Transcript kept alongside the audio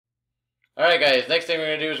Alright guys, next thing we're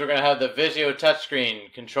going to do is we're going to have the Vjieo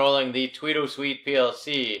touchscreen controlling the Twidosuite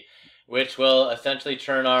PLC, which will essentially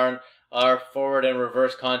turn on our forward and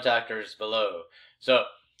reverse contactors below. So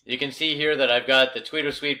you can see here that I've got the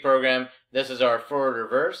Twidosuite program. This is our forward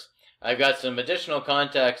reverse. I've got some additional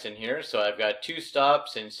contacts in here, so I've got 2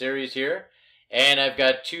 stops in series here, and I've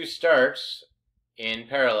got 2 starts in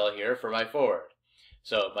parallel here for my forward.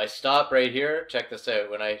 So my stop right here, check this out,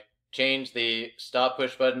 when I change the stop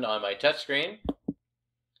push button on my touchscreen,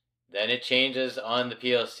 then it changes on the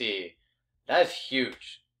PLC. That is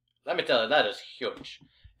huge. Let me tell you, that is huge.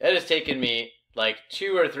 It has taken me like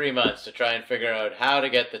 2 or 3 months to try and figure out how to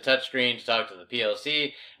get the touchscreen to talk to the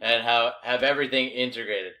PLC and how have everything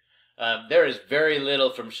integrated. There is very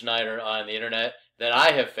little from Schneider on the internet that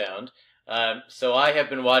I have found. So I have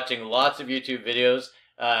been watching lots of YouTube videos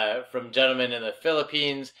from gentlemen in the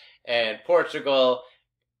Philippines and Portugal,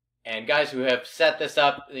 and guys who have set this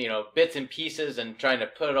up, bits and pieces and trying to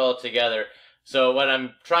put it all together. So what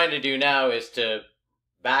I'm trying to do now is to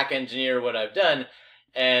back engineer what I've done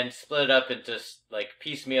and split it up into like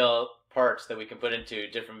piecemeal parts that we can put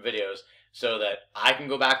into different videos so that I can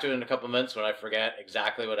go back to it in a couple months when I forget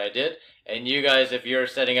exactly what I did. And you guys, if you're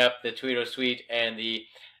setting up the Twidosuite and the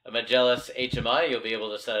Magelis HMI, you'll be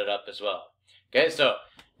able to set it up as well. Okay, so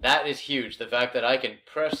that is huge. The fact that I can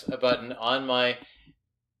press a button on my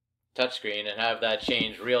touchscreen and have that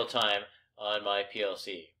change real time on my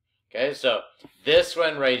PLC. Okay, so this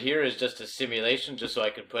one right here is just a simulation, just so I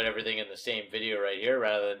can put everything in the same video right here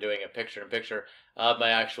rather than doing a picture-in-picture of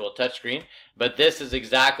my actual touchscreen. But this is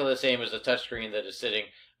exactly the same as the touchscreen that is sitting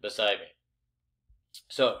beside me.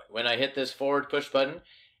 So when I hit this forward push button,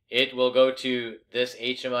 it will go to this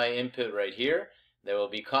HMI input right here. There will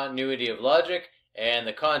be continuity of logic, and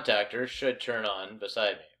the contactor should turn on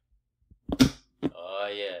beside me. Oh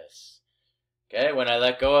yes. Okay, when I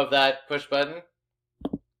let go of that push button,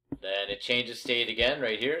 then it changes state again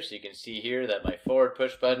right here. So you can see here that my forward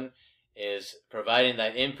push button is providing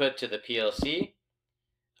that input to the PLC.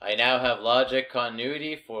 I now have logic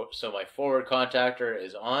continuity, so my forward contactor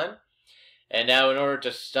is on. And now in order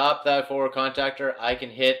to stop that forward contactor, I can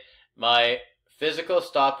hit my physical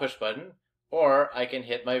stop push button, or I can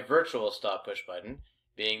hit my virtual stop push button,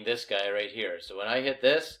 being this guy right here. So when I hit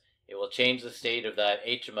this, it will change the state of that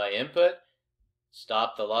HMI input,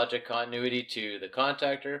 stop the logic continuity to the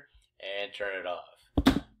contactor, and turn it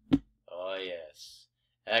off. Oh yes.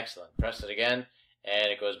 Excellent. Press it again, and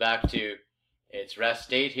it goes back to its rest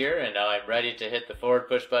state here, and now I'm ready to hit the forward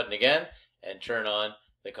push button again and turn on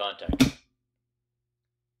the contactor.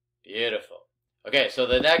 Beautiful. Okay, so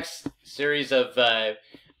the next series of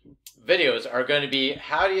videos are going to be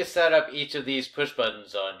how do you set up each of these push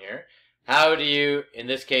buttons on here. How do you, in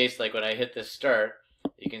this case, like when I hit this start,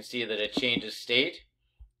 you can see that it changes state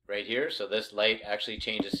right here. So this light actually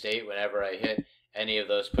changes state whenever I hit any of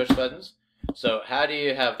those push buttons. So how do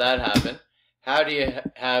you have that happen? How do you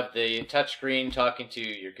have the touchscreen talking to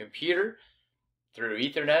your computer through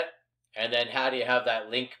Ethernet? And then how do you have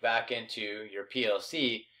that link back into your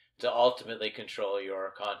PLC to ultimately control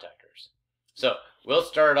your contactors? So we'll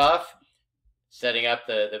start off setting up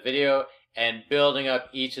the video and building up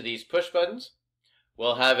each of these push buttons.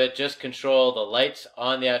 We'll have it just control the lights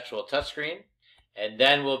on the actual touchscreen, and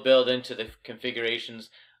then we'll build into the configurations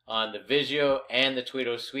on the Vjieo and the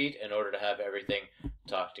Twidosuite in order to have everything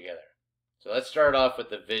talk together. So let's start off with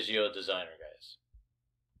the Vjieo Designer.